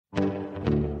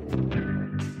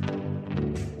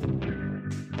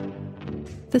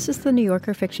This is the New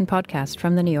Yorker Fiction Podcast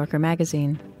from The New Yorker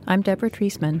magazine. I'm Deborah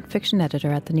Treisman, fiction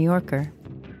editor at The New Yorker.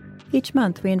 Each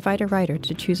month, we invite a writer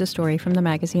to choose a story from the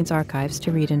magazine's archives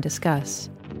to read and discuss.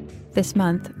 This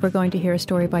month, we're going to hear a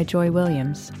story by Joy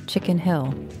Williams, Chicken Hill,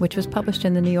 which was published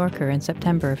in The New Yorker in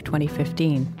September of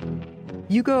 2015.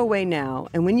 You go away now,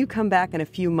 and when you come back in a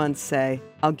few months, say,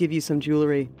 I'll give you some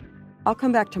jewelry. I'll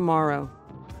come back tomorrow.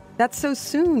 That's so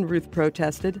soon, Ruth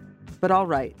protested. But all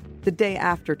right, the day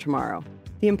after tomorrow.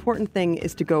 The important thing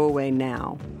is to go away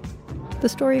now. The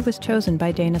story was chosen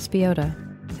by Dana Spiotta,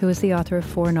 who is the author of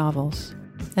 4 novels.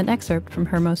 An excerpt from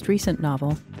her most recent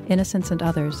novel, Innocents and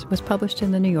Others, was published in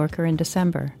The New Yorker in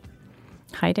December.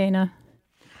 Hi, Dana.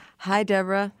 Hi,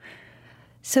 Deborah.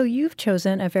 So you've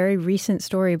chosen a very recent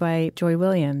story by Joy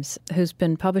Williams, who's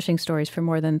been publishing stories for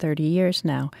more than 30 years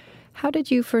now. How did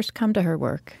you first come to her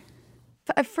work?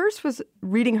 I first was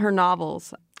reading her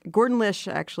novels. Gordon Lish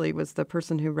actually was the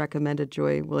person who recommended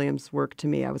Joy Williams' work to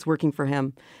me. I was working for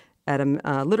him at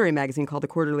a literary magazine called The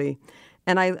Quarterly.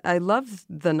 And I loved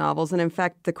the novels. And in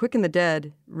fact, The Quick and the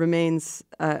Dead remains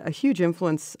a huge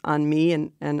influence on me.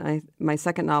 And my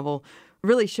second novel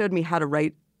really showed me how to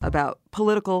write about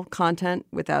political content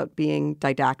without being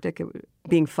didactic,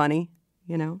 being funny,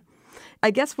 you know.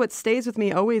 I guess what stays with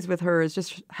me always with her is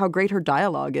just how great her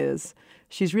dialogue is.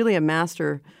 She's really a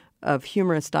master of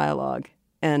humorous dialogue.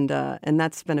 And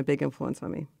that's been a big influence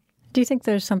on me. Do you think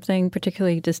there's something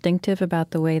particularly distinctive about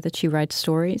the way that she writes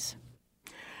stories?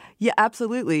 Yeah,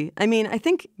 absolutely. I mean, I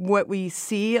think what we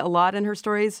see a lot in her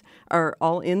stories are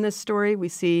all in this story. We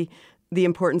see the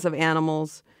importance of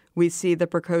animals. We see the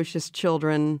precocious child,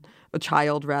 and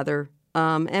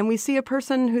we see a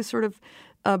person who's sort of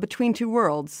between two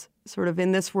worlds, sort of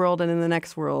in this world and in the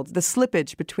next world, the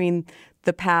slippage between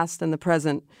the past and the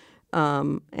present.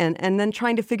 And then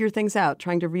trying to figure things out,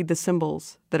 trying to read the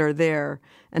symbols that are there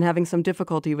and having some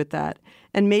difficulty with that.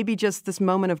 And maybe just this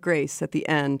moment of grace at the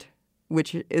end,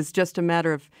 which is just a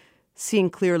matter of seeing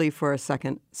clearly for a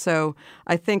second. So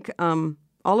I think all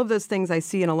of those things I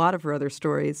see in a lot of her other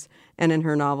stories and in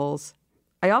her novels.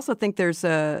 I also think there's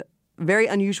a very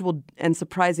unusual and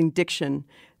surprising diction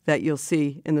that you'll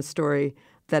see in the story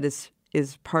that is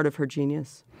part of her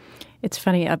genius. It's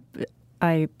funny.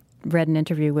 I read an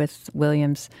interview with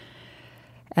Williams,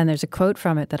 and there's a quote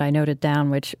from it that I noted down,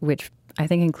 which I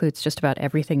think includes just about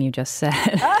everything you just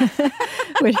said,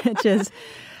 which is,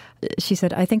 she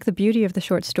said, I think the beauty of the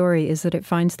short story is that it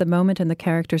finds the moment in the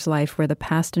character's life where the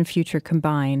past and future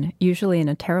combine, usually in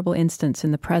a terrible instance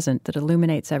in the present that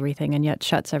illuminates everything and yet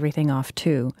shuts everything off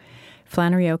too.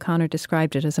 Flannery O'Connor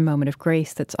described it as a moment of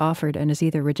grace that's offered and is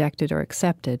either rejected or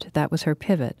accepted. That was her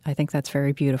pivot. I think that's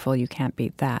very beautiful. You can't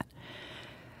beat that.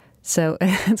 So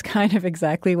it's kind of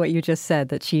exactly what you just said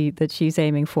that she's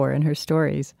aiming for in her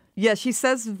stories. Yeah, she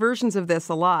says versions of this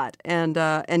a lot, and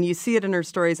you see it in her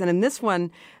stories. And in this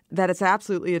one, that it's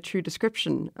absolutely a true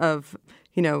description of,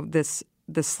 you know, this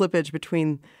the slippage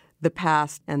between the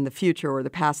past and the future, or the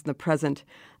past and the present.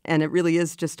 And it really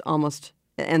is just almost,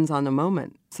 it ends on a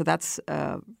moment. So that's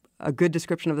a good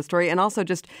description of the story. And also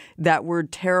just that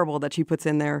word terrible that she puts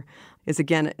in there is,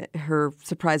 again, her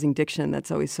surprising diction that's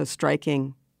always so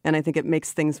striking. And I think it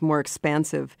makes things more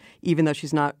expansive, even though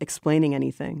she's not explaining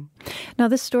anything. Now,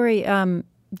 this story,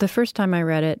 the first time I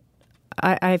read it,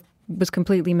 I was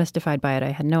completely mystified by it. I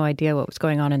had no idea what was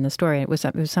going on in the story. It was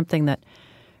something that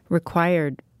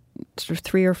required sort of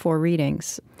 3 or 4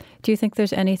 readings. Do you think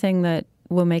there's anything that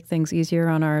will make things easier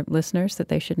on our listeners that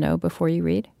they should know before you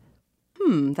read?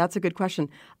 That's a good question.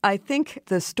 I think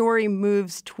the story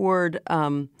moves toward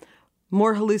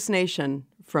more hallucination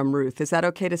from Ruth. Is that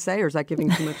okay to say, or is that giving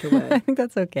too much away? I think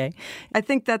that's okay. I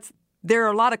think there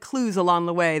are a lot of clues along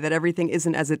the way that everything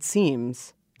isn't as it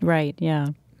seems. Right, yeah.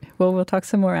 Well, we'll talk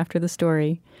some more after the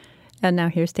story. And now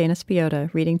here's Dana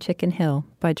Spiotta reading Chicken Hill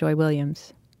by Joy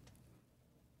Williams.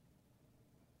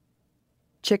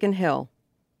 Chicken Hill.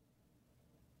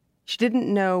 She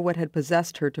didn't know what had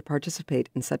possessed her to participate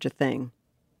in such a thing.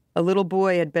 A little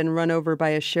boy had been run over by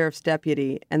a sheriff's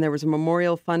deputy, and there was a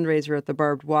memorial fundraiser at the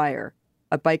Barbed Wire,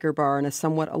 a biker bar in a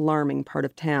somewhat alarming part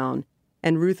of town,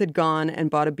 and Ruth had gone and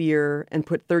bought a beer and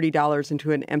put $30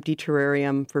 into an empty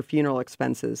terrarium for funeral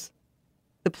expenses.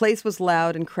 The place was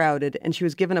loud and crowded, and she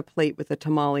was given a plate with a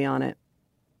tamale on it.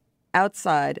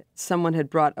 Outside, someone had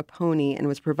brought a pony and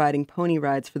was providing pony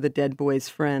rides for the dead boy's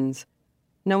friends.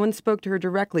 No one spoke to her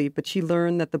directly, but she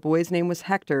learned that the boy's name was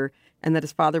Hector and that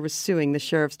his father was suing the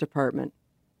sheriff's department.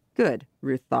 Good,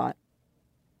 Ruth thought.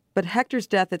 But Hector's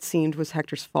death, it seemed, was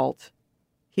Hector's fault.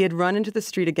 He had run into the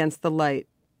street against the light.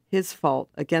 His fault,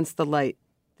 against the light.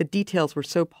 The details were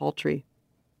so paltry.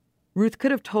 Ruth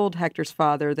could have told Hector's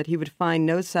father that he would find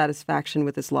no satisfaction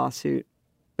with this lawsuit,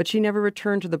 but she never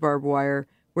returned to the barbed wire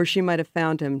where she might have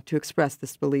found him to express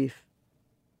this belief.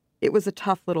 It was a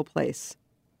tough little place.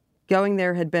 Going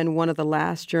there had been one of the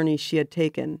last journeys she had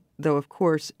taken, though of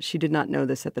course she did not know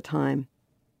this at the time.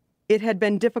 It had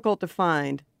been difficult to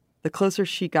find. The closer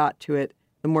she got to it,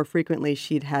 the more frequently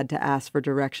she'd had to ask for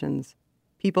directions.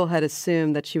 People had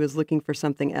assumed that she was looking for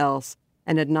something else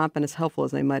and had not been as helpful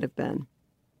as they might have been.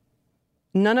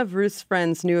 None of Ruth's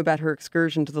friends knew about her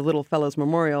excursion to the little fellow's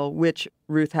memorial, which,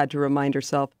 Ruth had to remind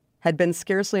herself, had been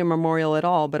scarcely a memorial at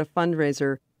all but a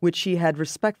fundraiser which she had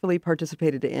respectfully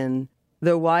participated in,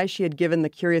 though why she had given the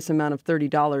curious amount of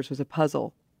 $30 was a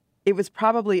puzzle. It was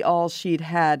probably all she'd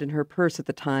had in her purse at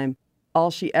the time,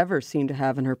 all she ever seemed to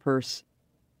have in her purse.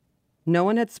 No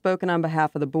one had spoken on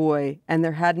behalf of the boy, and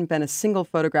there hadn't been a single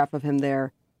photograph of him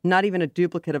there, not even a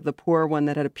duplicate of the poor one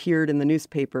that had appeared in the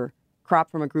newspaper,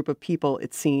 cropped from a group of people,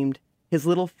 it seemed, his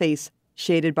little face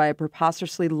shaded by a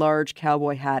preposterously large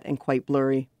cowboy hat and quite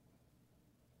blurry.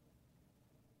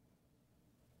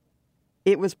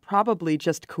 It was probably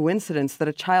just coincidence that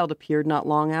a child appeared not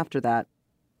long after that.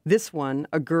 This one,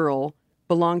 a girl,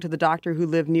 belonged to the doctor who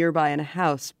lived nearby in a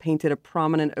house painted a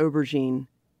prominent aubergine.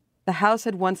 The house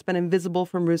had once been invisible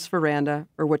from Ruth's veranda,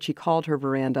 or what she called her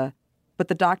veranda, but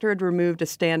the doctor had removed a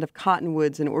stand of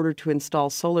cottonwoods in order to install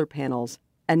solar panels,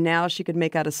 and now she could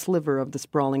make out a sliver of the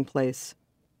sprawling place.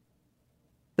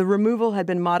 The removal had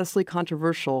been modestly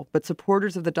controversial, but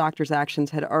supporters of the doctor's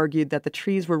actions had argued that the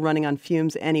trees were running on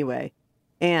fumes anyway,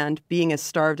 and, being as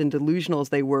starved and delusional as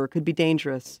they were, could be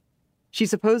dangerous. She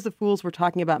supposed the fools were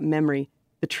talking about memory,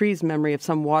 the tree's memory of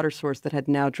some water source that had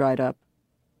now dried up.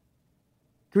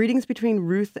 Greetings between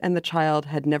Ruth and the child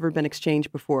had never been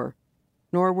exchanged before,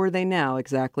 nor were they now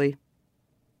exactly.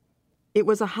 It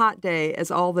was a hot day,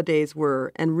 as all the days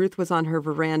were, and Ruth was on her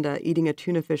veranda eating a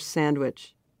tuna fish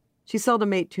sandwich. She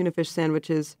seldom ate tuna fish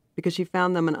sandwiches because she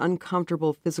found them an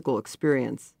uncomfortable physical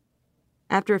experience.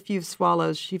 After a few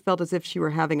swallows, she felt as if she were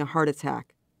having a heart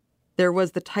attack. There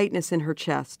was the tightness in her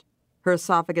chest, her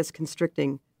esophagus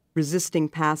constricting, resisting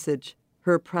passage,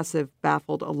 her oppressive,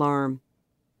 baffled alarm.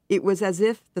 It was as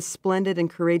if the splendid and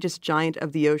courageous giant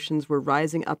of the oceans were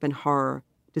rising up in horror,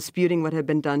 disputing what had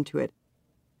been done to it.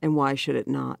 And why should it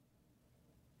not?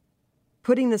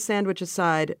 Putting the sandwich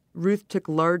aside, Ruth took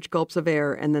large gulps of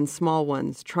air and then small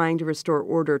ones, trying to restore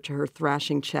order to her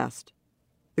thrashing chest.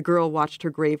 The girl watched her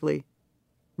gravely.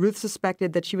 Ruth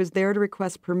suspected that she was there to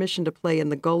request permission to play in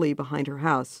the gully behind her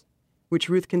house, which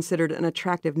Ruth considered an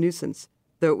attractive nuisance,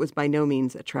 though it was by no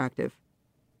means attractive.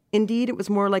 Indeed, it was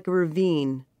more like a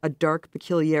ravine, a dark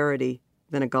peculiarity,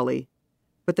 than a gully.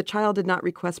 But the child did not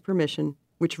request permission,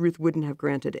 which Ruth wouldn't have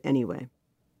granted anyway.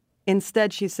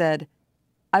 Instead, she said,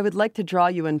 "I would like to draw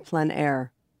you in plein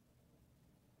air."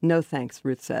 "No, thanks,"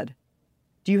 Ruth said.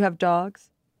 "Do you have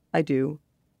dogs?" "I do."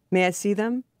 "May I see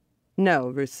them?" "No,"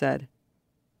 Ruth said.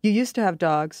 "You used to have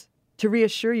dogs. To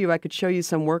reassure you, I could show you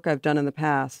some work I've done in the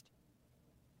past."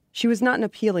 She was not an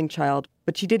appealing child,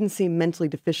 but she didn't seem mentally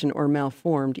deficient or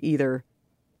malformed either.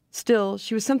 Still,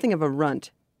 she was something of a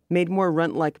runt, made more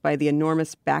runt-like by the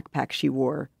enormous backpack she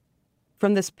wore.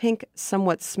 From this pink,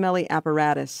 somewhat smelly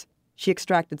apparatus, she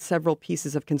extracted several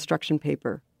pieces of construction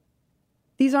paper.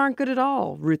 "These aren't good at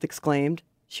all," Ruth exclaimed.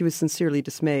 She was sincerely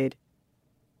dismayed.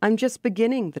 "I'm just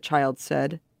beginning," the child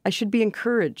said. "I should be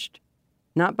encouraged."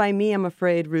 "Not by me, I'm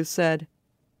afraid," Ruth said.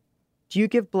 "Do you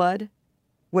give blood?"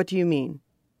 "What do you mean?"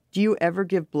 "Do you ever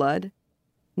give blood?"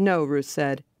 "No," Ruth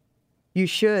said. "You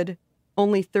should.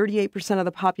 Only 38% of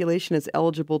the population is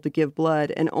eligible to give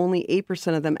blood, and only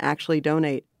 8% of them actually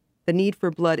donate. The need for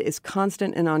blood is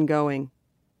constant and ongoing."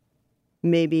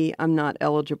 "Maybe I'm not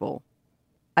eligible."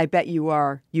 "I bet you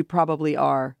are. You probably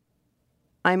are."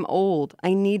 "I'm old.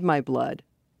 I need my blood."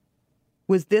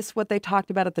 Was this what they talked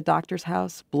about at the doctor's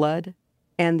house, blood,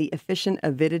 and the efficient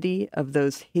avidity of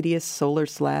those hideous solar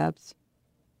slabs?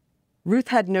 Ruth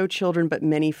had no children but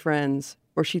many friends,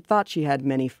 or she thought she had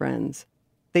many friends.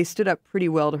 They stood up pretty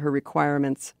well to her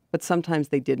requirements, but sometimes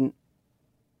they didn't.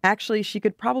 Actually, she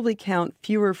could probably count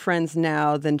fewer friends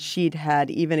now than she'd had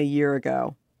even a year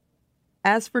ago.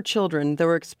 As for children, though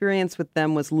her experience with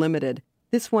them was limited,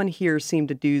 this one here seemed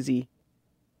a doozy.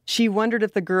 She wondered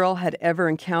if the girl had ever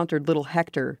encountered little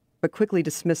Hector, but quickly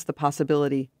dismissed the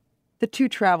possibility. The two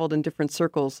traveled in different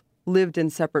circles, lived in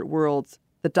separate worlds,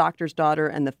 the doctor's daughter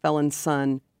and the felon's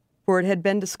son, for it had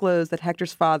been disclosed that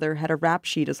Hector's father had a rap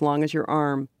sheet as long as your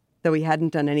arm, though he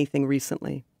hadn't done anything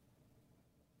recently.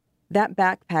 That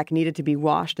backpack needed to be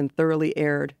washed and thoroughly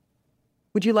aired.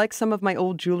 "Would you like some of my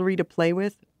old jewelry to play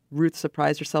with?" Ruth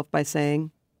surprised herself by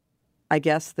saying. "I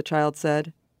guess," the child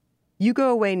said. You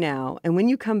go away now, and when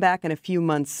you come back in a few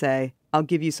months, say, I'll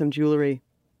give you some jewelry.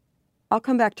 I'll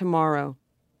come back tomorrow.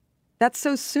 That's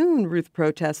so soon, Ruth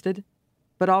protested.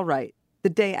 But all right, the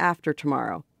day after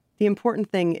tomorrow. The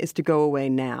important thing is to go away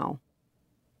now.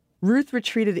 Ruth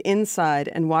retreated inside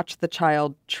and watched the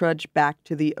child trudge back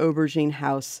to the aubergine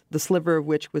house, the sliver of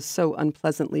which was so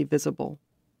unpleasantly visible.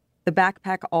 The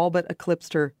backpack all but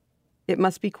eclipsed her. It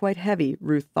must be quite heavy,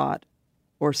 Ruth thought,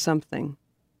 or something.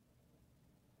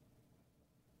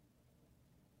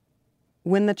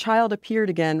 When the child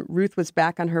appeared again, Ruth was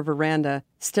back on her veranda,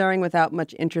 staring without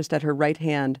much interest at her right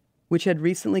hand, which had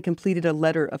recently completed a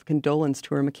letter of condolence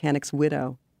to her mechanic's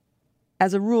widow.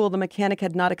 As a rule, the mechanic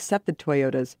had not accepted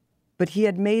Toyotas, but he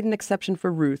had made an exception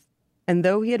for Ruth, and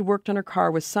though he had worked on her car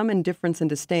with some indifference and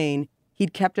disdain,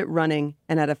 he'd kept it running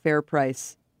and at a fair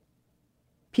price.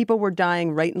 People were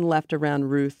dying right and left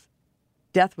around Ruth.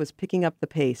 Death was picking up the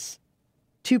pace.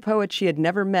 2 poets she had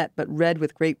never met but read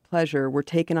with great pleasure were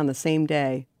taken on the same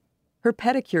day. Her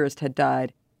pedicurist had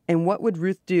died, and what would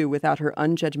Ruth do without her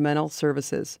unjudgmental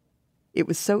services? It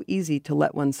was so easy to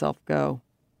let oneself go.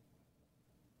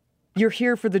 You're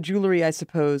here for the jewelry, I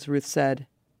suppose, Ruth said.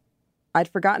 I'd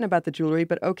forgotten about the jewelry,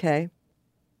 but okay.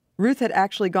 Ruth had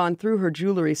actually gone through her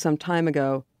jewelry some time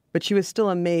ago, but she was still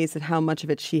amazed at how much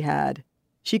of it she had.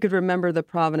 She could remember the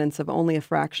provenance of only a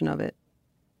fraction of it.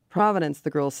 Provenance, the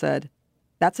girl said.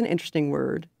 That's an interesting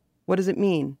word. What does it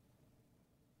mean?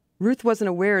 Ruth wasn't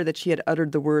aware that she had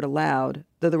uttered the word aloud,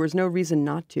 though there was no reason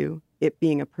not to, it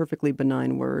being a perfectly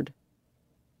benign word.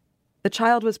 The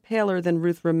child was paler than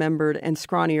Ruth remembered and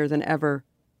scrawnier than ever.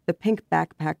 The pink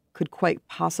backpack could quite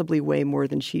possibly weigh more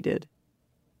than she did.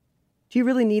 Do you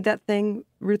really need that thing?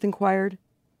 Ruth inquired.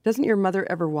 Doesn't your mother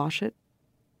ever wash it?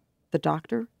 The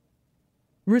doctor?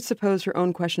 Ruth supposed her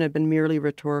own question had been merely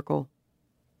rhetorical.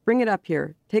 Bring it up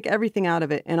here, take everything out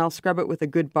of it, and I'll scrub it with a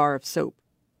good bar of soap.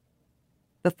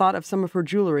 The thought of some of her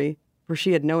jewelry, for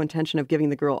she had no intention of giving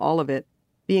the girl all of it,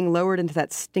 being lowered into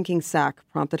that stinking sack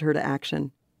prompted her to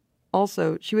action.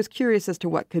 Also, she was curious as to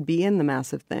what could be in the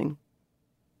massive thing.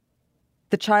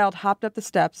 The child hopped up the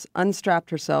steps,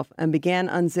 unstrapped herself, and began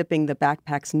unzipping the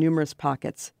backpack's numerous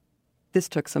pockets. This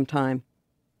took some time.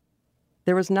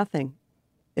 There was nothing.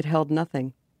 It held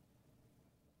nothing.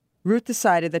 Ruth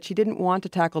decided that she didn't want to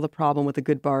tackle the problem with a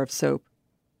good bar of soap.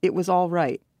 It was all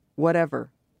right,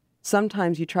 whatever.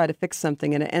 Sometimes you try to fix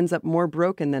something and it ends up more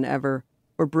broken than ever,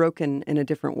 or broken in a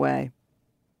different way.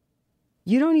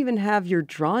 You don't even have your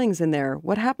drawings in there.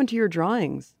 What happened to your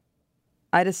drawings?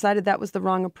 I decided that was the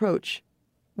wrong approach.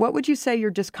 What would you say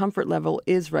your discomfort level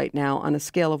is right now on a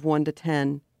scale of 1 to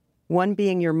 10? 1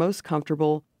 being your most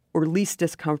comfortable, or least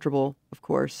discomfortable, of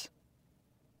course.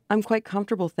 I'm quite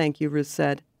comfortable, thank you, Ruth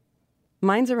said.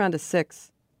 Mine's around a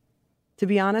 6. To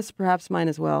be honest, perhaps mine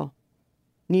as well.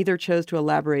 Neither chose to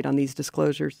elaborate on these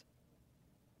disclosures.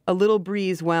 A little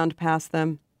breeze wound past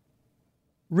them.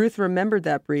 Ruth remembered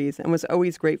that breeze and was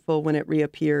always grateful when it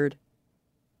reappeared.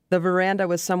 The veranda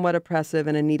was somewhat oppressive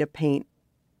and in need of paint.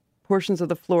 Portions of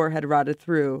the floor had rotted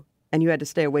through, and you had to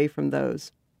stay away from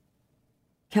those.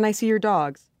 Can I see your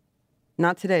dogs?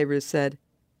 Not today, Ruth said.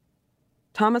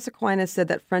 Thomas Aquinas said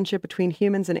that friendship between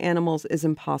humans and animals is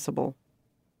impossible.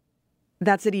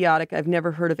 That's idiotic. I've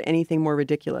never heard of anything more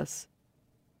ridiculous.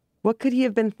 What could he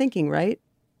have been thinking, right?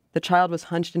 The child was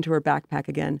hunched into her backpack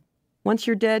again. Once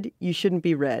you're dead, you shouldn't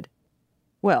be read.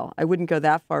 Well, I wouldn't go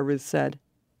that far, Ruth said.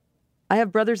 I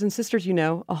have brothers and sisters, you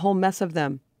know, a whole mess of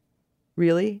them.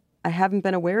 Really? I haven't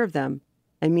been aware of them.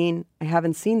 I mean, I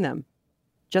haven't seen them.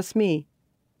 Just me.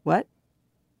 What?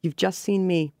 You've just seen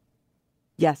me.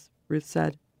 Yes, Ruth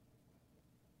said.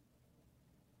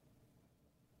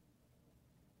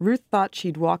 Ruth thought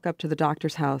she'd walk up to the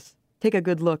doctor's house, take a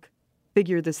good look,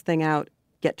 figure this thing out,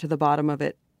 get to the bottom of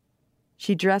it.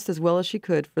 She dressed as well as she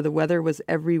could, for the weather was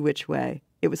every which way.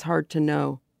 It was hard to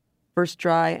know. First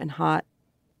dry and hot,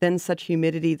 then such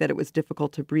humidity that it was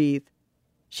difficult to breathe.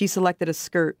 She selected a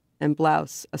skirt and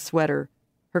blouse, a sweater.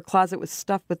 Her closet was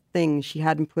stuffed with things she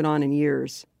hadn't put on in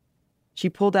years. She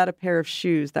pulled out a pair of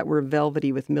shoes that were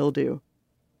velvety with mildew.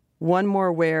 One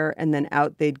more wear and then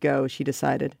out they'd go, she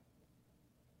decided.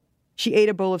 She ate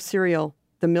a bowl of cereal.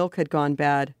 The milk had gone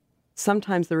bad.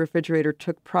 Sometimes the refrigerator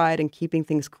took pride in keeping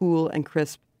things cool and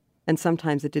crisp, and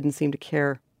sometimes it didn't seem to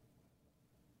care.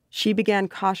 She began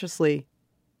cautiously.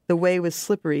 The way was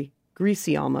slippery,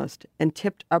 greasy almost, and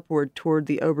tipped upward toward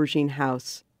the aubergine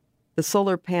house. The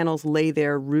solar panels lay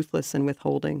there ruthless and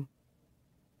withholding.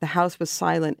 The house was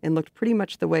silent and looked pretty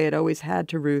much the way it always had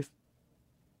to Ruth.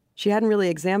 She hadn't really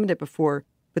examined it before,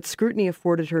 but scrutiny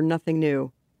afforded her nothing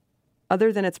new.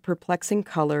 Other than its perplexing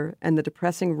color and the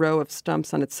depressing row of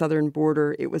stumps on its southern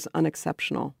border, it was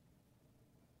unexceptional.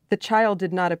 The child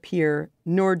did not appear,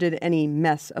 nor did any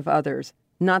mess of others.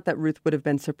 Not that Ruth would have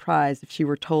been surprised if she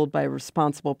were told by a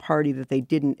responsible party that they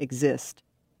didn't exist.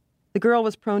 The girl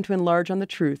was prone to enlarge on the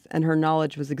truth, and her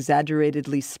knowledge was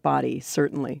exaggeratedly spotty,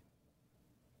 certainly.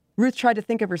 Ruth tried to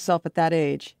think of herself at that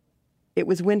age. It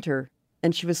was winter,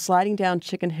 and she was sliding down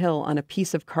Chicken Hill on a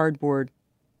piece of cardboard.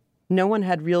 No one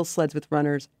had real sleds with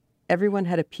runners. Everyone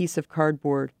had a piece of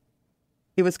cardboard.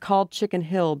 It was called Chicken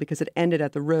Hill because it ended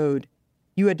at the road.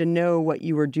 You had to know what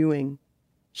you were doing.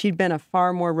 She'd been a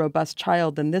far more robust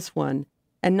child than this one,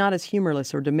 and not as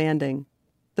humorless or demanding,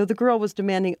 though the girl was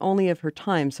demanding only of her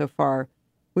time so far,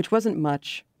 which wasn't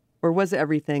much, or was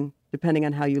everything, depending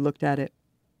on how you looked at it.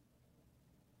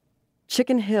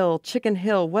 Chicken Hill,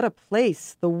 what a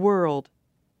place, the world.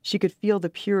 She could feel the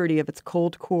purity of its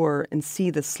cold core and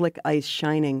see the slick ice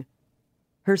shining.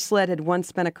 Her sled had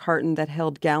once been a carton that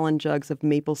held gallon jugs of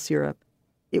maple syrup.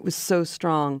 It was so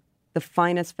strong, the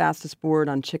finest, fastest board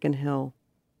on Chicken Hill.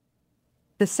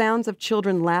 The sounds of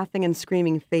children laughing and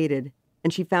screaming faded,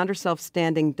 and she found herself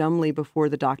standing dumbly before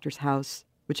the doctor's house,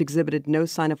 which exhibited no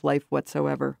sign of life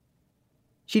whatsoever.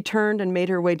 She turned and made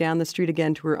her way down the street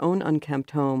again to her own unkempt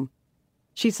home.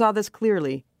 She saw this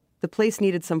clearly. The place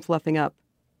needed some fluffing up.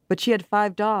 But she had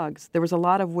 5 dogs. There was a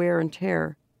lot of wear and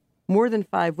tear. More than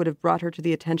 5 would have brought her to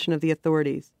the attention of the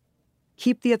authorities.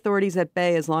 Keep the authorities at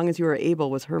bay as long as you are able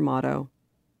was her motto.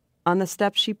 On the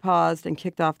steps she paused and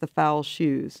kicked off the foul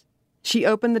shoes. She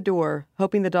opened the door,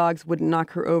 hoping the dogs wouldn't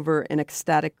knock her over in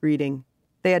ecstatic greeting.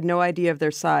 They had no idea of their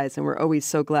size and were always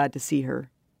so glad to see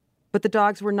her. But the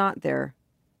dogs were not there.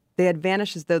 They had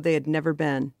vanished as though they had never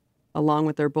been, along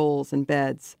with their bowls and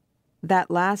beds.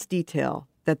 That last detail,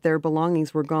 that their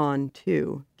belongings were gone,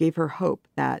 too, gave her hope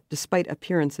that, despite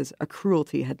appearances, a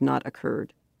cruelty had not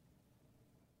occurred.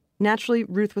 Naturally,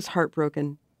 Ruth was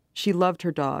heartbroken. She loved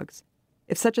her dogs.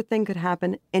 If such a thing could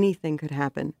happen, anything could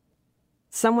happen.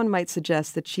 Someone might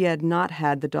suggest that she had not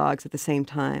had the dogs at the same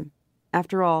time.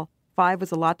 After all, 5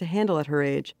 was a lot to handle at her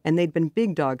age, and they'd been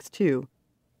big dogs, too,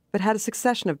 but had a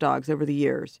succession of dogs over the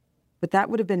years. But that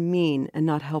would have been mean and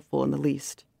not helpful in the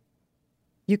least.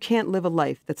 You can't live a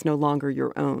life that's no longer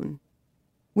your own.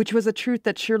 Which was a truth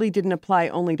that surely didn't apply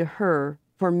only to her,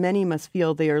 for many must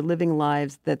feel they are living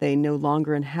lives that they no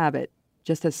longer inhabit,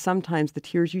 just as sometimes the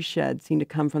tears you shed seem to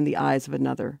come from the eyes of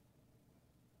another.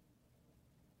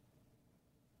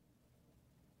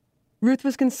 Ruth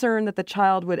was concerned that the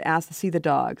child would ask to see the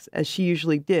dogs, as she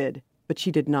usually did, but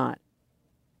she did not.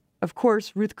 Of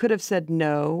course, Ruth could have said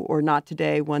no or not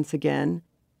today once again,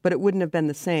 but it wouldn't have been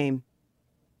the same.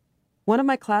 One of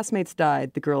my classmates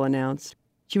died, the girl announced.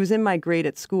 She was in my grade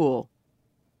at school.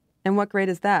 And what grade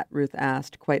is that? Ruth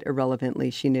asked, quite irrelevantly,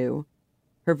 she knew.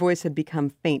 Her voice had become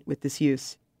faint with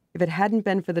disuse. If it hadn't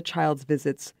been for the child's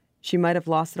visits, she might have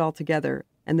lost it altogether,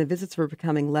 and the visits were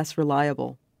becoming less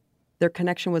reliable. Their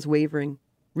connection was wavering.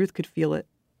 Ruth could feel it.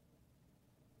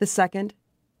 The second,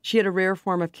 she had a rare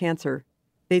form of cancer.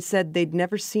 They said they'd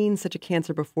never seen such a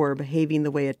cancer before behaving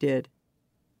the way it did.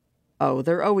 Oh,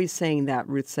 they're always saying that,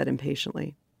 Ruth said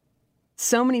impatiently.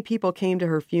 So many people came to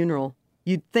her funeral.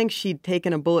 You'd think she'd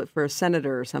taken a bullet for a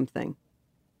senator or something.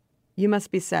 You must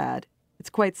be sad.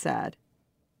 It's quite sad.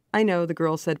 I know, the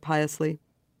girl said piously.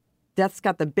 Death's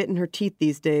got the bit in her teeth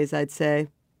these days, I'd say.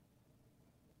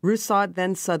 Ruth saw it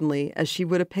then suddenly, as she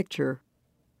would a picture.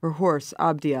 Her horse,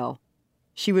 Abdiel.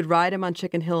 She would ride him on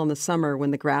Chicken Hill in the summer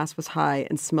when the grass was high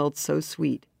and smelled so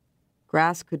sweet.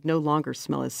 Grass could no longer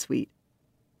smell as sweet.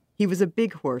 He was a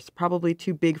big horse, probably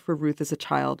too big for Ruth as a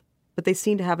child, but they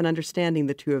seemed to have an understanding,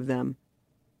 the two of them.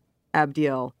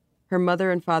 Abdiel. Her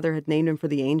mother and father had named him for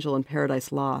the angel in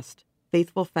Paradise Lost.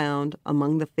 Faithful found,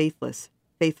 among the faithless,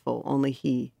 faithful only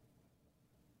he.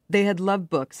 They had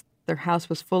loved books. Their house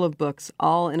was full of books,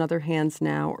 all in other hands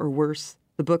now, or worse,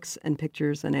 the books and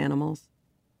pictures and animals.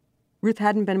 Ruth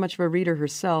hadn't been much of a reader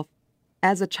herself.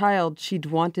 As a child, she'd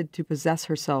wanted to possess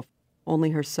herself,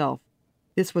 only herself.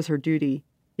 This was her duty,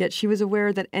 yet she was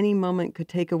aware that any moment could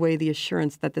take away the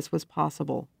assurance that this was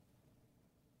possible.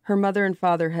 Her mother and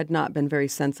father had not been very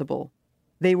sensible.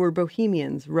 They were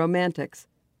bohemians, romantics,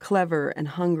 clever and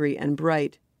hungry and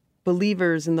bright,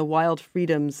 believers in the wild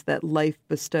freedoms that life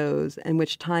bestows and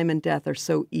which time and death are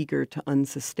so eager to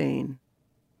unsustain.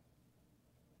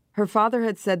 Her father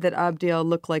had said that Abdiel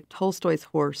looked like Tolstoy's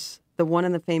horse, the one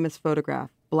in the famous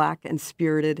photograph, black and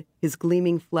spirited, his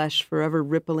gleaming flesh forever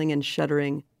rippling and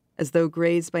shuddering, as though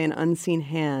grazed by an unseen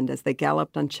hand as they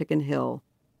galloped on Chicken Hill.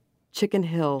 Chicken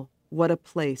Hill, what a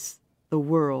place, the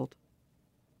world.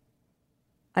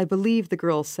 I believe, the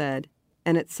girl said,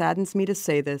 and it saddens me to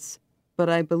say this, but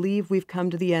I believe we've come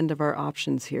to the end of our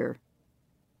options here.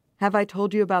 Have I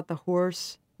told you about the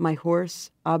horse, my horse,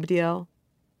 Abdiel?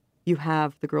 You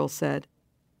have, the girl said.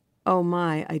 Oh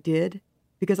my, I did?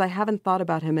 Because I haven't thought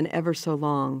about him in ever so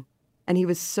long. And he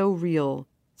was so real,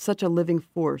 such a living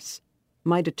force,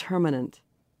 my determinant.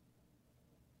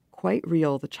 Quite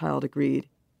real, the child agreed.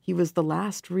 He was the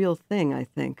last real thing, I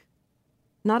think.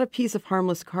 Not a piece of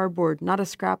harmless cardboard, not a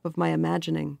scrap of my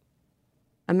imagining.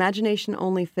 Imagination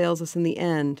only fails us in the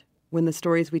end, when the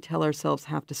stories we tell ourselves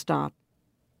have to stop.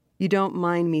 You don't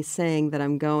mind me saying that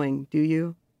I'm going, do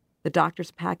you? The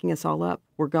doctor's packing us all up.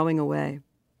 We're going away.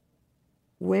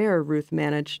 Where? Ruth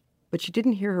managed, but she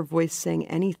didn't hear her voice saying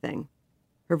anything.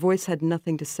 Her voice had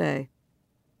nothing to say.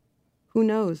 Who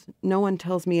knows? No one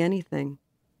tells me anything.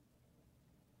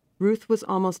 Ruth was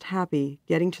almost happy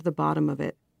getting to the bottom of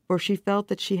it, for she felt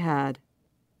that she had.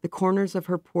 The corners of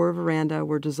her poor veranda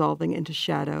were dissolving into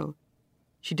shadow.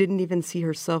 She didn't even see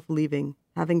herself leaving,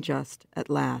 having just,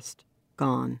 at last,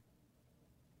 gone.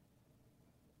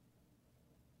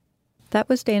 That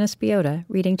was Dana Spiotta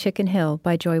reading Chicken Hill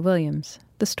by Joy Williams.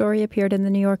 The story appeared in The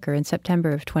New Yorker in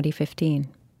September of 2015.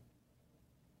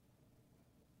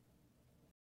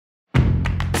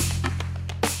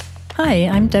 Hi,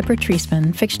 I'm Deborah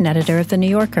Treisman, fiction editor of The New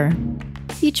Yorker.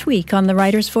 Each week on the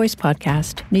Writer's Voice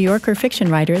podcast, New Yorker fiction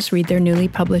writers read their newly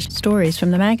published stories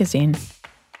from the magazine.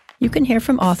 You can hear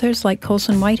from authors like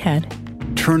Colson Whitehead.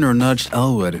 Turner nudged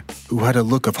Elwood, who had a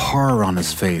look of horror on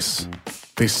his face.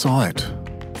 They saw it.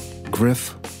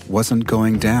 Griff wasn't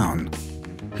going down.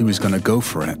 He was going to go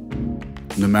for it,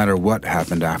 no matter what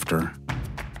happened after.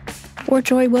 Or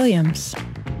Joy Williams.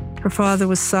 Her father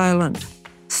was silent.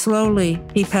 Slowly,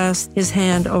 he passed his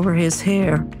hand over his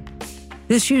hair.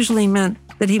 This usually meant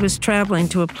that he was traveling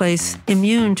to a place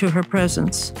immune to her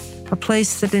presence, a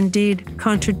place that indeed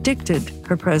contradicted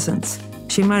her presence.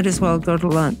 She might as well go to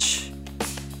lunch.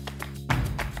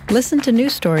 Listen to new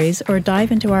stories or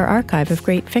dive into our archive of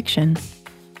great fiction.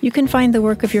 You can find the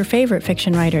work of your favorite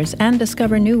fiction writers and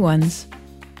discover new ones.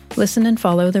 Listen and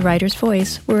follow The Writer's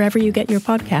Voice wherever you get your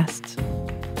podcasts.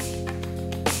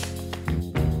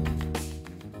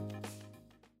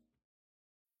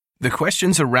 The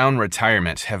questions around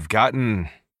retirement have gotten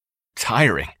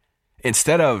tiring.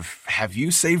 Instead of, have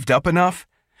you saved up enough?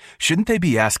 Shouldn't they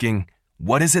be asking,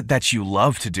 what is it that you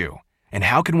love to do? And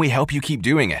how can we help you keep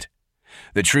doing it?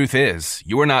 The truth is,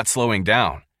 you are not slowing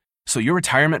down. So your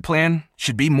retirement plan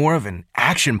should be more of an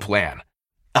action plan,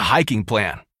 a hiking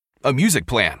plan, a music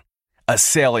plan, a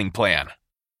sailing plan.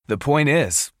 The point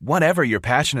is, whatever you're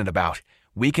passionate about,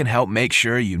 we can help make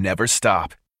sure you never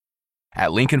stop.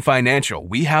 At Lincoln Financial,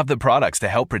 we have the products to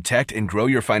help protect and grow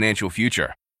your financial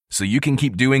future, so you can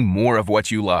keep doing more of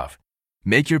what you love.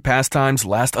 Make your pastimes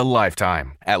last a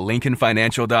lifetime at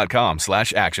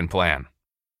lincolnfinancial.com/actionplan.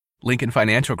 Lincoln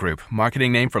Financial Group,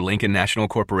 marketing name for Lincoln National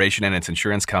Corporation and its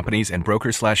insurance companies, and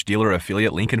broker/dealer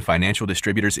affiliate Lincoln Financial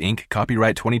Distributors, Inc.,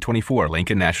 copyright 2024,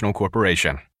 Lincoln National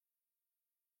Corporation.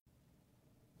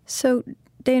 So,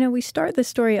 Dana, we start the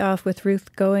story off with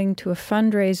Ruth going to a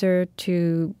fundraiser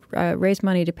to raise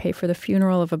money to pay for the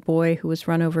funeral of a boy who was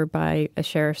run over by a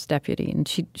sheriff's deputy. And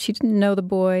she didn't know the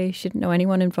boy. She didn't know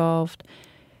anyone involved.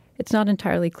 It's not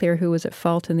entirely clear who was at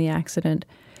fault in the accident.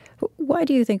 Why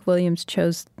do you think Williams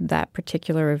chose that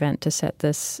particular event to set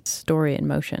this story in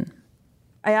motion?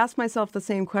 I asked myself the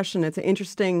same question. It's an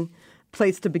interesting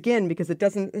place to begin because it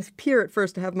doesn't appear at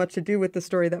first to have much to do with the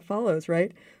story that follows,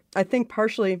 right? I think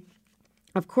partially,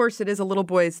 of course, it is a little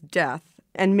boy's death,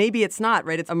 and maybe it's not,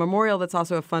 right? It's a memorial that's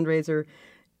also a fundraiser.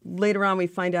 Later on, we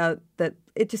find out that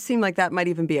it just seemed like that might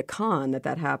even be a con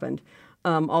that happened.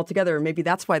 Altogether. Maybe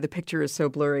that's why the picture is so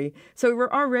blurry. So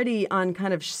we're already on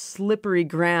kind of slippery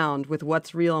ground with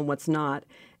what's real and what's not.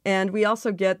 And we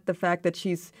also get the fact that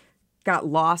she's got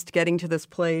lost getting to this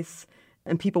place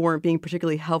and people weren't being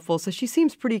particularly helpful. So she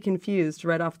seems pretty confused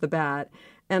right off the bat.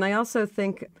 And I also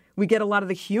think we get a lot of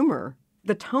the humor.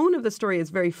 The tone of the story is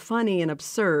very funny and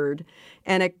absurd,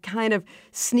 and it kind of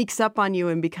sneaks up on you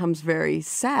and becomes very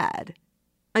sad.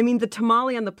 I mean, the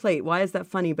tamale on the plate, why is that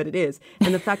funny? But it is.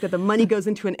 And the fact that the money goes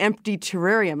into an empty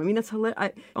terrarium. I mean, that's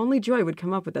hilarious. Only Joy would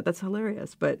come up with that. That's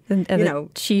hilarious. But,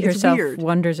 she herself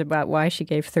wonders about why she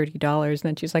gave $30. And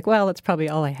then she's like, well, that's probably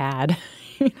all I had.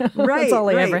 Right. That's all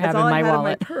I ever have in my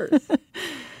wallet. In my purse.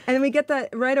 And then we get that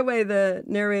right away. The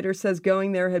narrator says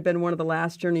going there had been one of the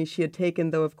last journeys she had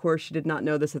taken, though, of course, she did not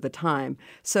know this at the time.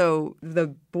 So the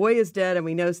boy is dead, and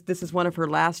we know this is one of her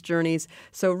last journeys.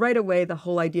 So right away, the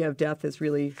whole idea of death is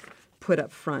really put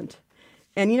up front.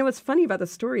 And you know what's funny about the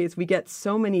story is we get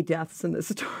so many deaths in this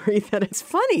story that it's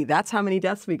funny. That's how many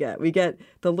deaths we get. We get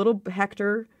the little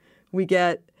Hector. We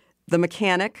get the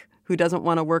mechanic who doesn't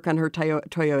want to work on her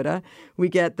Toyota. We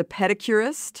get the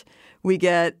pedicurist. We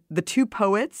get the two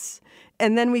poets.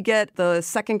 And then we get the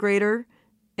second grader.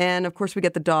 And, of course, we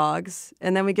get the dogs.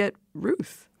 And then we get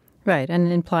Ruth. Right,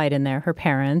 and implied in there, her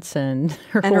parents and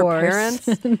her and horse.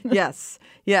 Her parents.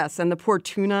 Yes. And the poor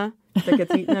tuna that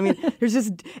gets eaten. I mean, there's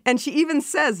just, and she even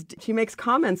says, she makes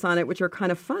comments on it, which are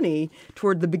kind of funny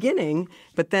toward the beginning,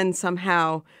 but then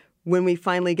somehow when we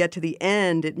finally get to the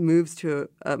end, it moves to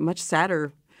a much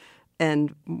sadder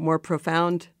and more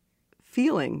profound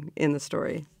feeling in the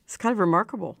story. It's kind of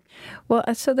remarkable. Well,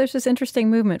 so there's this interesting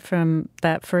movement from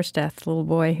that first death, the little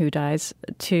boy who dies,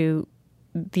 to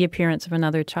the appearance of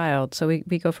another child. So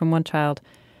we go from one child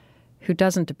who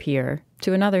doesn't appear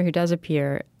to another who does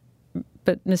appear,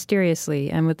 but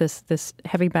mysteriously and with this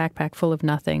heavy backpack full of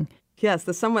nothing. Yes,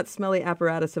 the somewhat smelly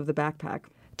apparatus of the backpack.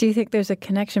 Do you think there's a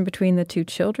connection between the two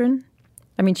children?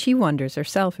 I mean, she wonders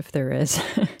herself if there is.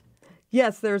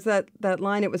 Yes, there's that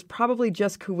line, it was probably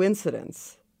just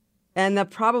coincidence. And that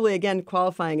probably, again,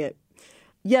 qualifying it.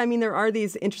 Yeah, I mean, there are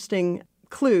these interesting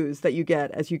clues that you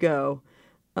get as you go.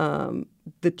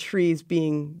 The trees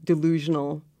being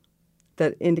delusional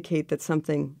that indicate that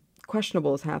something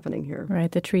questionable is happening here.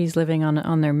 Right, the trees living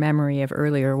on their memory of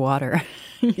earlier water.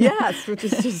 Yes, which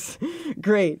is just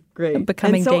great.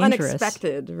 Becoming and so dangerous.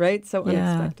 Unexpected, right? So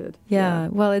unexpected. Yeah.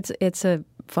 Well, it's a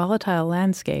volatile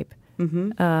landscape.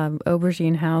 Mm-hmm.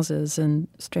 Aubergine houses and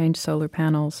strange solar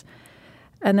panels.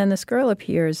 And then this girl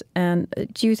appears, and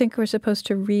do you think we're supposed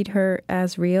to read her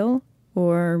as real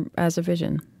or as a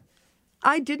vision?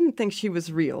 I didn't think she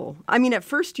was real. I mean, at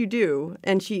first you do,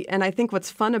 and I think what's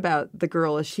fun about the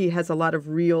girl is she has a lot of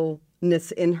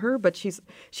realness in her, but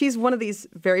she's one of these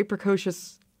very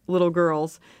precocious little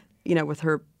girls, you know, with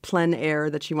her plein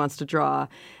air that she wants to draw.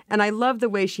 And I love the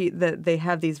way that they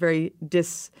have these very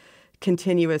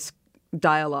discontinuous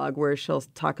dialogue where she'll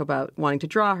talk about wanting to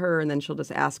draw her, and then she'll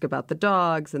just ask about the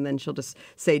dogs, and then she'll just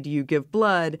say, do you give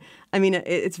blood? I mean,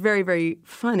 it's very, very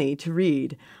funny to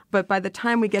read. But by the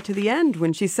time we get to the end,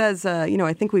 when she says,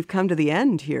 I think we've come to the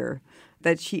end here,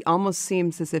 that she almost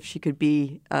seems as if she could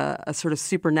be a sort of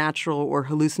supernatural or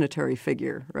hallucinatory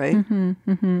figure, right? Mm-hmm,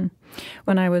 mm-hmm.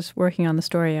 When I was working on the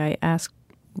story, I asked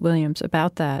Williams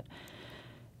about that.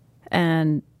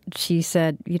 And she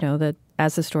said, that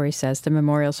as the story says, the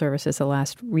memorial service is the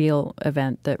last real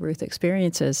event that Ruth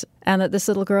experiences, and that this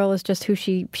little girl is just who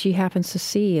she happens to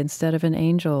see instead of an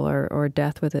angel or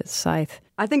death with its scythe.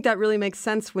 I think that really makes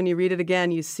sense. When you read it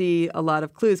again, you see a lot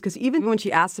of clues, because even when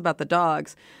she asks about the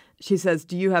dogs, she says,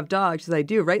 do you have dogs? She says, I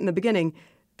do. Right in the beginning,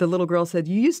 the little girl said,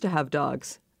 you used to have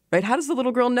dogs, right? How does the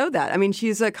little girl know that? I mean,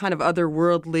 she's a kind of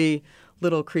otherworldly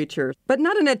little creature, but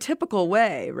not in a typical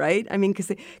way, right? I mean,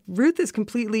 because Ruth is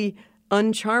completely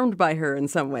uncharmed by her in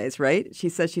some ways, right? She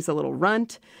says she's a little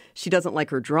runt. She doesn't like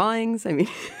her drawings. I mean,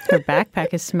 her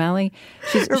backpack is smelly.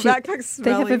 Backpack's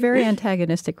smelly. They have a very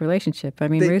antagonistic relationship. I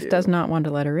mean, Ruth does not want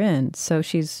to let her in, so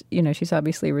she's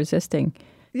obviously resisting.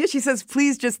 Yeah, she says,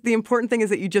 please, just the important thing is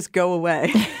that you just go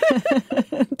away.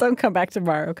 Don't come back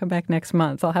tomorrow. Come back next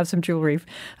month. I'll have some jewelry.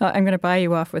 I'm going to buy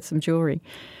you off with some jewelry.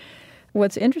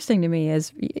 What's interesting to me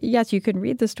is, yes, you can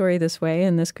read the story this way,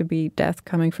 and this could be death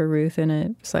coming for Ruth in a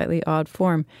slightly odd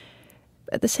form.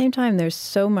 At the same time, there's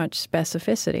so much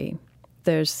specificity.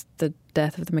 There's the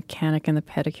death of the mechanic and the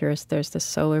pedicurist. There's the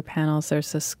solar panels.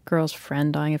 There's this girl's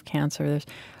friend dying of cancer. There's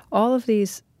all of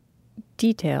these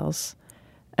details,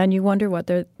 and you wonder what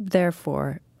they're there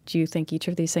for. Do you think each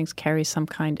of these things carries some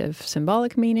kind of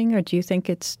symbolic meaning, or do you think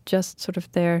it's just sort of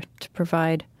there to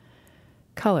provide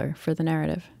color for the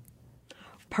narrative?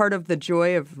 Part of the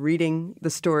joy of reading the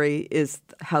story is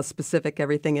how specific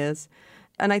everything is.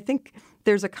 And I think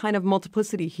there's a kind of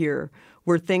multiplicity here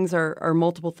where things are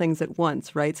multiple things at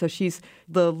once, right? So she's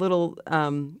the little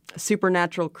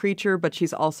supernatural creature, but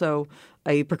she's also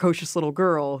a precocious little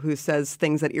girl who says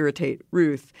things that irritate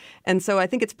Ruth. And so I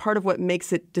think it's part of what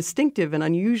makes it distinctive and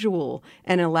unusual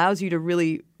and allows you to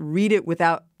really read it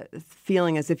without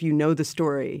feeling as if you know the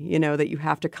story, that you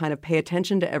have to kind of pay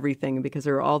attention to everything because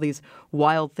there are all these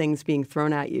wild things being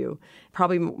thrown at you.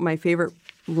 Probably my favorite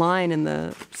line in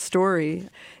the story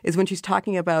is when she's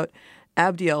talking about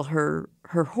Abdiel, her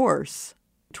horse,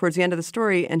 towards the end of the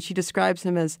story, and she describes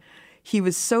him as, he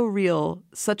was so real,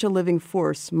 such a living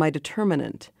force, my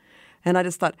determinant. And I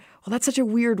just thought, well, that's such a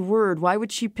weird word. Why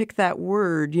would she pick that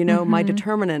word, my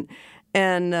determinant?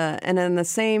 And in the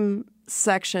same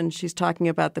section, she's talking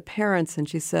about the parents, and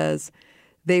she says,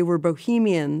 they were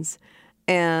bohemians,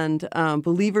 and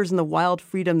believers in the wild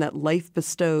freedom that life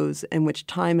bestows, in which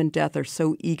time and death are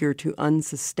so eager to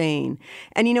unsustain.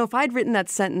 And, if I'd written that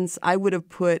sentence, I would have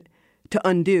put to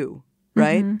undo,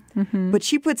 right? But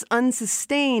she puts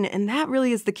unsustain, and that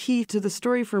really is the key to the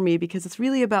story for me, because it's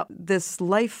really about this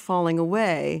life falling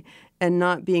away and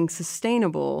not being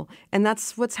sustainable. And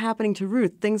that's what's happening to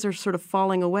Ruth. Things are sort of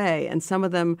falling away, and some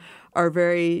of them are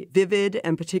very vivid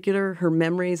and particular, her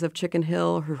memories of Chicken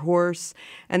Hill, her horse,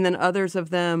 and then others of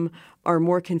them are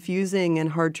more confusing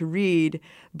and hard to read,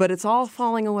 but it's all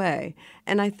falling away.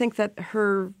 And I think that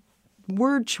her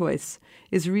word choice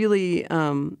is really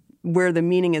where the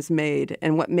meaning is made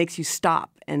and what makes you stop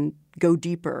and go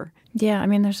deeper. Yeah, I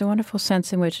mean, there's a wonderful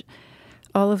sense in which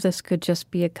all of this could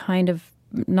just be a kind of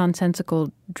nonsensical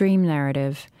dream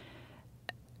narrative,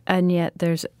 and yet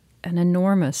there's an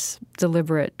enormous,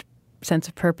 deliberate sense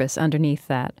of purpose underneath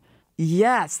that.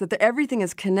 Yes, that everything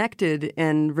is connected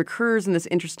and recurs in this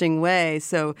interesting way,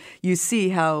 so you see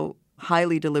how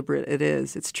highly deliberate it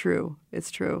is. It's true. It's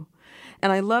true.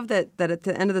 And I love that at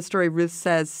the end of the story, Ruth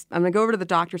says, I'm going to go over to the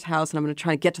doctor's house and I'm going to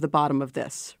try to get to the bottom of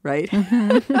this, right?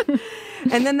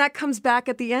 And then that comes back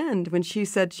at the end when she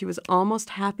said she was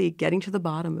almost happy getting to the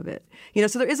bottom of it.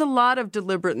 So there is a lot of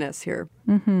deliberateness here.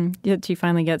 Yet she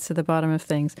finally gets to the bottom of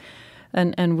things.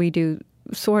 And we do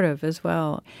sort of as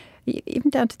well. Even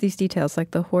down to these details,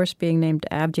 like the horse being named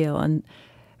Abdiel,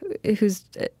 and who's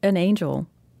an angel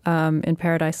in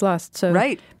Paradise Lost. So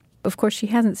right. Of course, she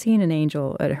hasn't seen an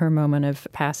angel at her moment of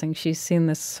passing. She's seen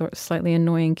this sort of slightly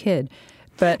annoying kid.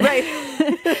 But, right.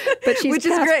 but she's which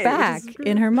is passed great, back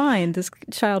in her mind. This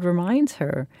child reminds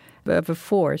her of a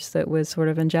force that was sort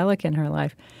of angelic in her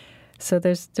life. So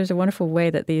there's a wonderful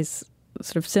way that these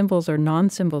sort of symbols or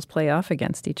non-symbols play off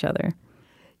against each other.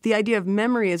 The idea of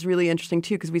memory is really interesting,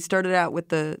 too, because we started out with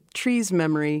the tree's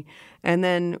memory, and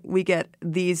then we get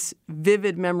these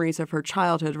vivid memories of her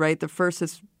childhood, right? The first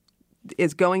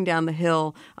is going down the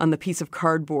hill on the piece of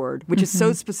cardboard, which is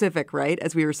so specific, right,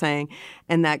 as we were saying.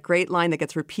 And that great line that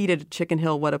gets repeated at Chicken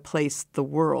Hill, what a place, the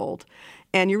world.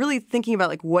 And you're really thinking about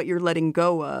like what you're letting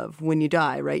go of when you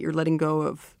die, right? You're letting go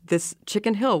of this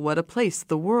Chicken Hill, what a place,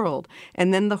 the world.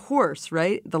 And then the horse,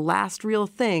 right? The last real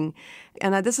thing.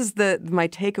 And this is my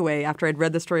takeaway after I'd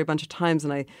read the story a bunch of times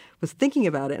and I was thinking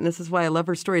about it. And this is why I love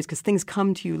her stories, because things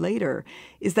come to you later,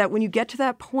 is that when you get to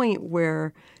that point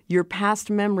where your past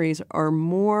memories are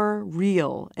more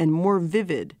real and more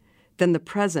vivid than the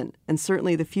present and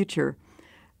certainly the future,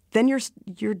 then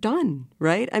you're done,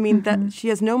 right? I mean, that she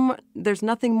has there's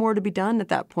nothing more to be done at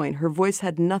that point. Her voice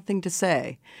had nothing to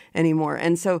say anymore.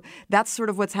 And so that's sort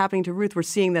of what's happening to Ruth. We're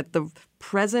seeing that the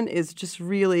present is just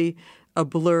really a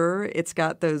blur. It's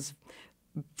got those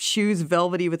shoes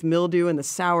velvety with mildew and the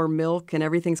sour milk and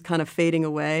everything's kind of fading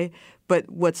away. But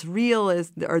what's real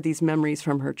are these memories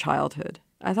from her childhood.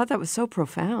 I thought that was so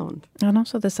profound. And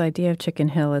also this idea of Chicken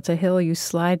Hill. It's a hill you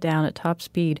slide down at top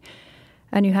speed.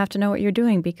 And you have to know what you're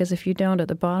doing, because if you don't, at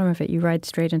the bottom of it, you ride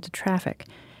straight into traffic.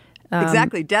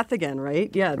 Exactly. Death again,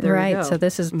 right? Yeah, there right. you go. So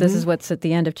this is what's at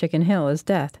the end of Chicken Hill is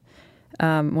death.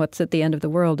 What's at the end of the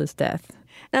world is death.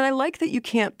 And I like that you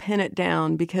can't pin it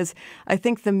down, because I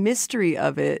think the mystery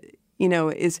of it,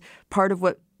 is part of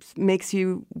what makes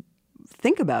you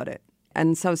think about it.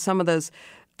 And so some of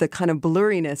the kind of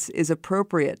blurriness is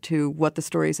appropriate to what the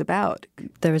story is about.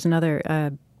 There was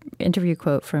another interview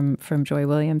quote from Joy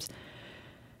Williams,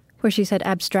 where she said,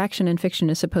 abstraction in fiction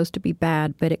is supposed to be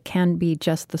bad, but it can be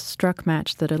just the struck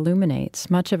match that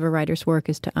illuminates. Much of a writer's work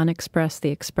is to unexpress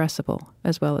the expressible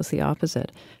as well as the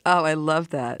opposite. Oh, I love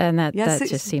that. And that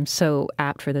just seems so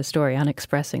apt for the story,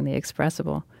 unexpressing the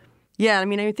expressible. Yeah, I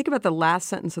mean, think about the last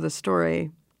sentence of the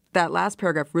story. That last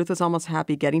paragraph, Ruth was almost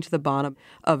happy getting to the bottom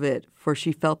of it, for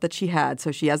she felt that she had.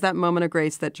 So she has that moment of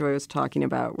grace that Joy was talking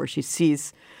about, where she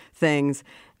sees things.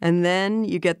 And then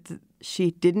you get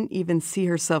she didn't even see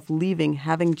herself leaving,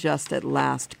 having just at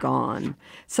last gone.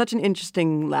 Such an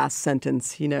interesting last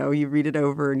sentence, You read it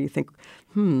over and you think,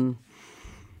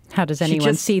 how does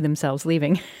anyone see themselves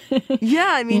leaving? Yeah,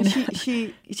 I mean,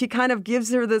 she kind of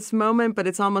gives her this moment, but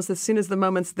it's almost as soon as the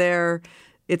moment's there,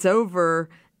 it's over.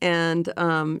 And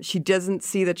she doesn't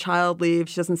see the child leave.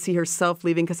 She doesn't see herself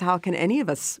leaving, because how can any of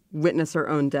us witness our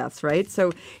own deaths, right?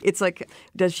 So it's like,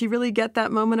 does she really get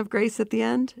that moment of grace at the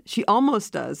end? She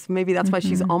almost does. Maybe that's why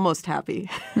she's almost happy.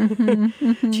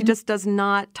 She just does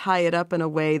not tie it up in a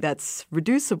way that's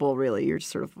reducible, really. You're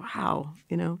just sort of, wow,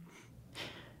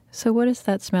 So what is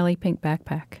that smelly pink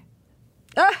backpack?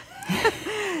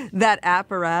 That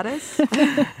apparatus?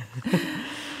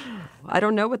 I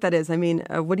don't know what that is. I mean,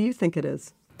 what do you think it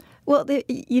is? Well,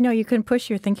 you can push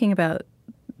your thinking about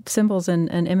symbols and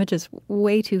images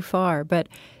way too far. But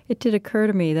it did occur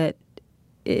to me that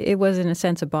it was, in a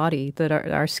sense, a body, that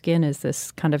our skin is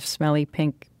this kind of smelly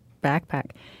pink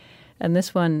backpack. And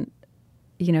this one,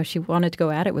 you know, she wanted to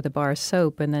go at it with a bar of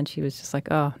soap, and then she was just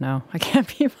like, oh, no, I can't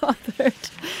be bothered.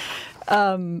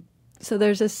 So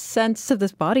there's a sense of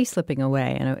this body slipping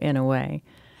away in a way.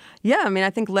 Yeah, I mean, I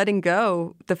think letting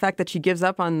go, the fact that she gives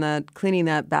up on cleaning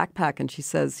that backpack, and she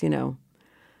says, you know,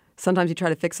 sometimes you try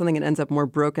to fix something and it ends up more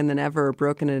broken than ever, or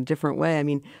broken in a different way. I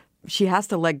mean, she has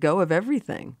to let go of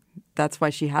everything. That's why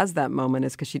she has that moment,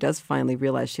 is because she does finally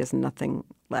realize she has nothing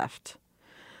left.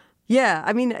 Yeah,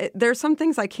 I mean, there are some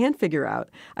things I can't figure out.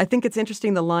 I think it's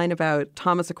interesting, the line about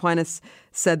Thomas Aquinas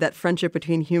said that friendship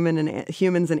between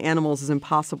humans and animals is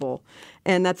impossible.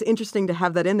 And that's interesting to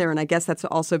have that in there. And I guess that's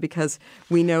also because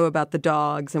we know about the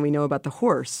dogs and we know about the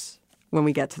horse when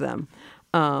we get to them.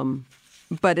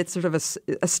 But it's sort of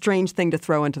a strange thing to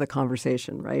throw into the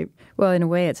conversation, right? Well, in a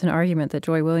way, it's an argument that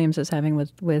Joy Williams is having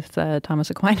with Thomas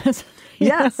Aquinas.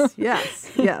 Yes.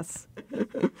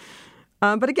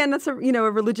 But again, that's a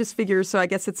religious figure, so I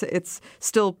guess it's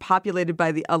still populated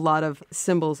by a lot of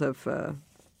symbols of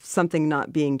something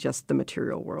not being just the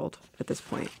material world at this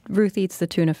point. Ruth eats the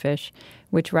tuna fish,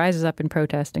 which rises up in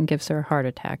protest and gives her a heart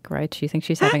attack, right? She thinks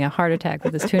she's having a heart attack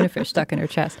with this tuna fish stuck in her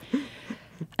chest.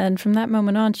 And from that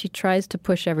moment on, she tries to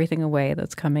push everything away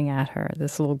that's coming at her,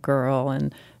 this little girl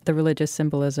and the religious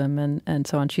symbolism and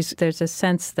so on. There's a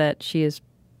sense that she is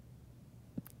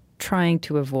trying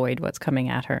to avoid what's coming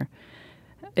at her.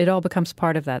 It all becomes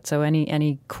part of that. So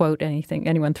any quote, anything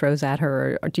anyone throws at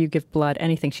her, or do you give blood,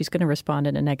 anything, she's going to respond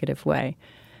in a negative way.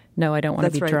 No, I don't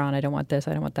want to be drawn. I don't want this.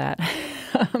 I don't want that.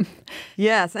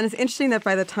 Yes, and it's interesting that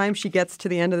by the time she gets to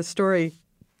the end of the story,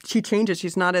 she changes.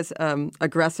 She's not as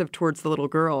aggressive towards the little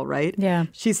girl, right? Yeah.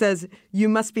 She says, "You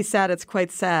must be sad. It's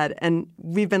quite sad." And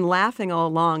we've been laughing all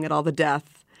along at all the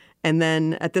death. And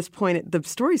then at this point, the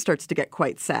story starts to get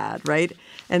quite sad, right?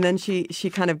 And then she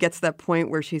kind of gets to that point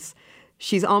where she's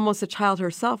almost a child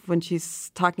herself when she's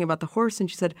talking about the horse.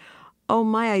 And she said, "Oh,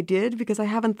 my, I did, because I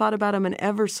haven't thought about him in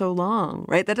ever so long,"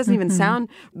 right? That doesn't even sound,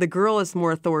 the girl is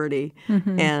more authority.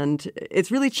 And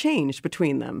it's really changed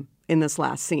between them in this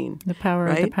last scene. The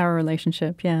power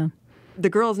relationship, yeah. The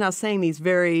girl is now saying these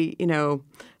very,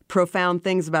 profound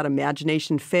things about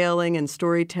imagination failing and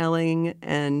storytelling.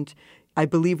 And I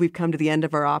believe we've come to the end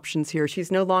of our options here.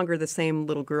 She's no longer the same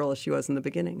little girl as she was in the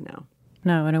beginning now.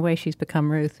 No, in a way, she's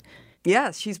become Ruth.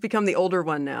 Yes, she's become the older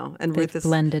one now. And They've Ruth is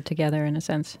blended together in a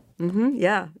sense.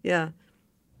 Yeah.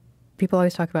 People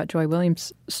always talk about Joy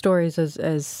Williams' stories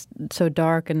as so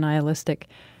dark and nihilistic.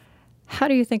 How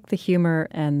do you think the humor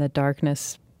and the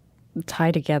darkness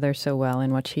tie together so well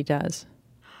in what she does?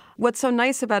 What's so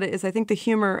nice about it is I think the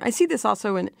humor, I see this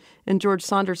also in George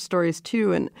Saunders' stories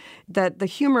too, and that the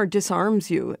humor disarms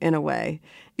you in a way.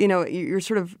 You're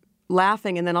sort of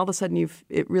laughing and then all of a sudden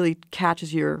it really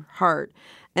catches your heart.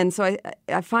 And so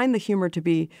I find the humor to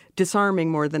be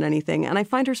disarming more than anything. And I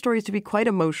find her stories to be quite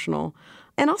emotional.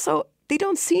 And also, they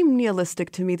don't seem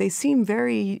nihilistic to me. They seem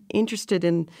very interested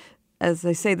in, as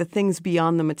I say, the things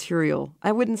beyond the material.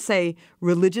 I wouldn't say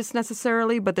religious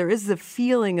necessarily, but there is the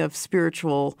feeling of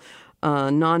spiritual,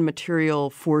 non-material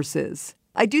forces.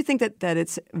 I do think that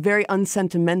it's very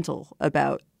unsentimental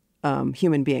about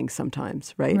human beings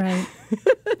sometimes, right? Right.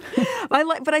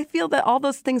 But I feel that all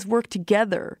those things work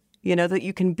together. That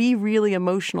you can be really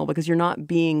emotional because you're not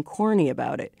being corny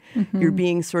about it. You're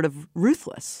being sort of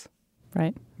ruthless.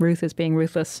 Right. Ruth is being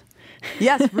ruthless.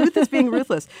 Yes, Ruth is being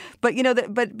ruthless. But,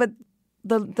 but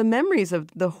the memories of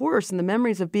the horse and the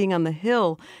memories of being on the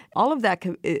hill, all of that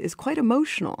is quite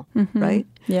emotional, right?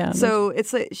 Yeah. So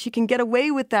it's like she can get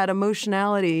away with that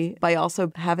emotionality by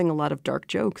also having a lot of dark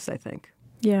jokes, I think.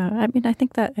 Yeah, I mean, I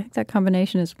think that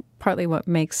combination is partly what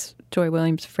makes Joy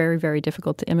Williams very, very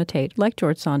difficult to imitate. Like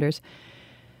George Saunders,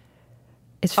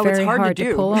 it's very hard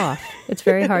to pull off. It's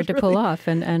very hard to pull off.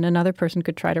 And another person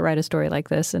could try to write a story like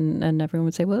this, and everyone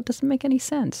would say, well, it doesn't make any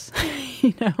sense.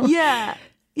 Yeah,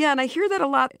 and I hear that a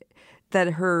lot,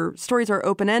 that her stories are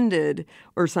open-ended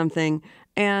or something.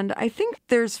 And I think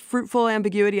there's fruitful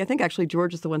ambiguity. I think actually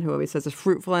George is the one who always says a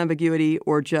fruitful ambiguity,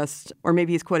 or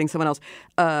maybe he's quoting someone else,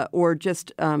 or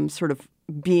just sort of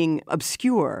being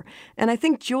obscure. And I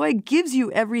think Joy gives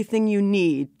you everything you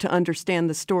need to understand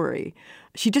the story.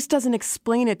 She just doesn't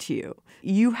explain it to you.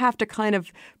 You have to kind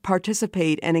of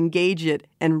participate and engage it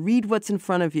and read what's in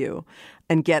front of you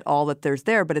and get all that there's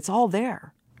there, but it's all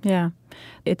there. Yeah.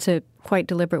 It's a quite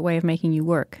deliberate way of making you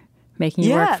work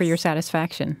work for your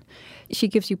satisfaction. She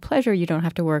gives you pleasure you don't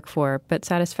have to work for, but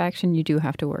satisfaction you do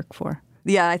have to work for.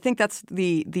 Yeah, I think that's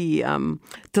the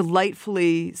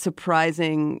delightfully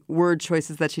surprising word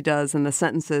choices that she does, and the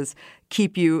sentences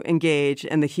keep you engaged,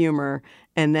 and the humor.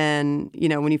 And then,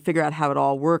 when you figure out how it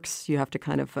all works, you have to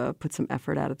kind of put some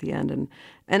effort out at the end.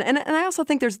 And I also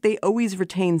think they always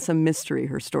retain some mystery,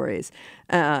 her stories.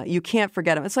 You can't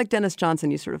forget them. It's like Dennis Johnson.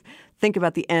 You sort of think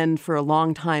about the end for a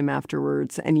long time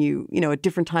afterwards. And at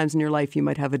different times in your life, you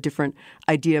might have a different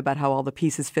idea about how all the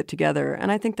pieces fit together.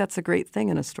 And I think that's a great thing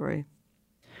in a story.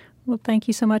 Well, thank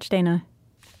you so much, Dana.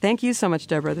 Thank you so much,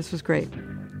 Deborah. This was great.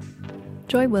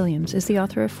 Joy Williams is the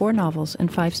author of 4 novels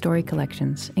and 5 story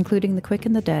collections, including The Quick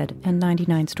and the Dead and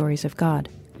 99 Stories of God.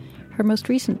 Her most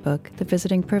recent book, The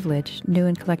Visiting Privilege, New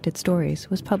and Collected Stories,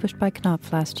 was published by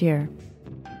Knopf last year.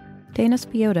 Dana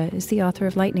Spiotta is the author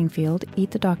of Lightning Field,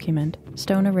 Eat the Document,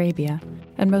 Stone Arabia,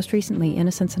 and most recently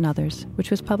Innocence and Others,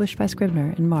 which was published by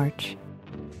Scribner in March.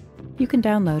 You can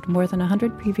download more than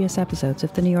 100 previous episodes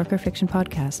of the New Yorker Fiction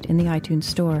Podcast in the iTunes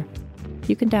Store.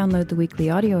 You can download the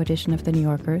weekly audio edition of The New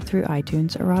Yorker through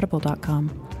iTunes or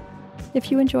audible.com.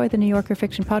 If you enjoy the New Yorker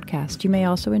Fiction Podcast, you may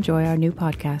also enjoy our new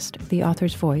podcast, The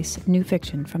Author's Voice, New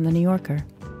Fiction from The New Yorker.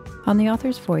 On The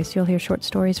Author's Voice, you'll hear short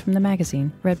stories from the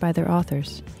magazine, read by their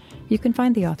authors. You can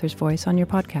find The Author's Voice on your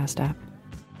podcast app.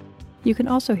 You can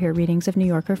also hear readings of New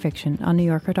Yorker fiction on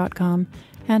NewYorker.com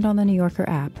and on the New Yorker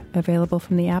app, available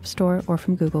from the App Store or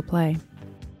from Google Play.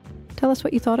 Tell us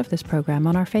what you thought of this program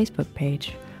on our Facebook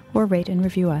page, or rate and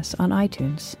review us on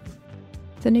iTunes.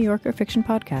 The New Yorker Fiction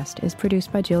Podcast is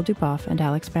produced by Jill Duboff and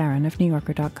Alex Barron of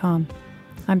NewYorker.com.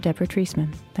 I'm Deborah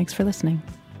Treisman. Thanks for listening.